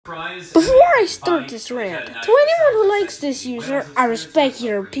Before I start this rant, to anyone who likes this user, I respect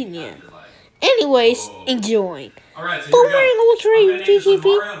your opinion. Anyways, enjoy. Boomerang Ultra UTTP?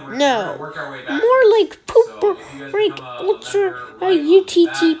 No. More like Boomerang Ultra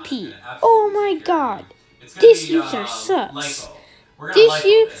UTTP. Oh my god. This user sucks.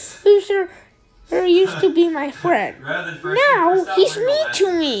 This user used to be my friend. Now he's mean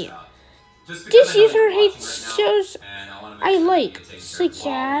to me. This user hates shows I like, such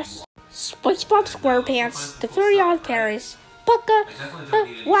as SpongeBob SquarePants, The Very Odd Paris, Pucka,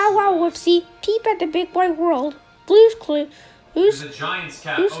 Wow Wow Whoopsie, Peep at the Big White World, Blue's Clues,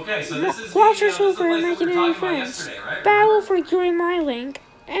 Walters Over Imaginary Friends, Battle for Green Island,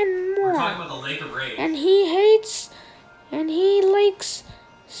 and more. And he likes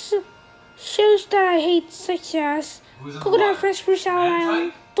shows that I hate, such as Coconut Fresh Fruit Salad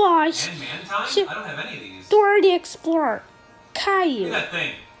Island, Bosch, Dora the Explorer, Caillou,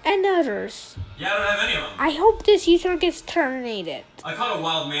 and others. Yeah, I don't have any of them. I hope this user gets terminated. I caught a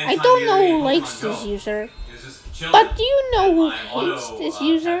wild man. I don't know who likes this user, but do you know who hates this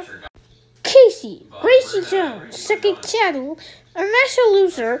user? Casey, Gracie Jones, Second Channel, a National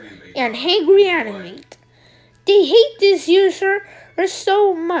Loser, and Hangry Animate. They hate this user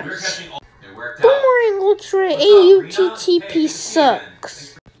so much. Boomerang Ultra AUTTP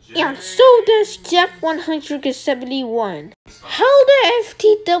sucks. And so does Jeff171. How the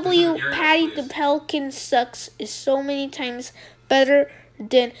FTW Patty the Pelican sucks is so many times better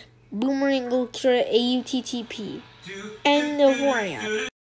than Boomerang Ultra AUTTP. End of rant.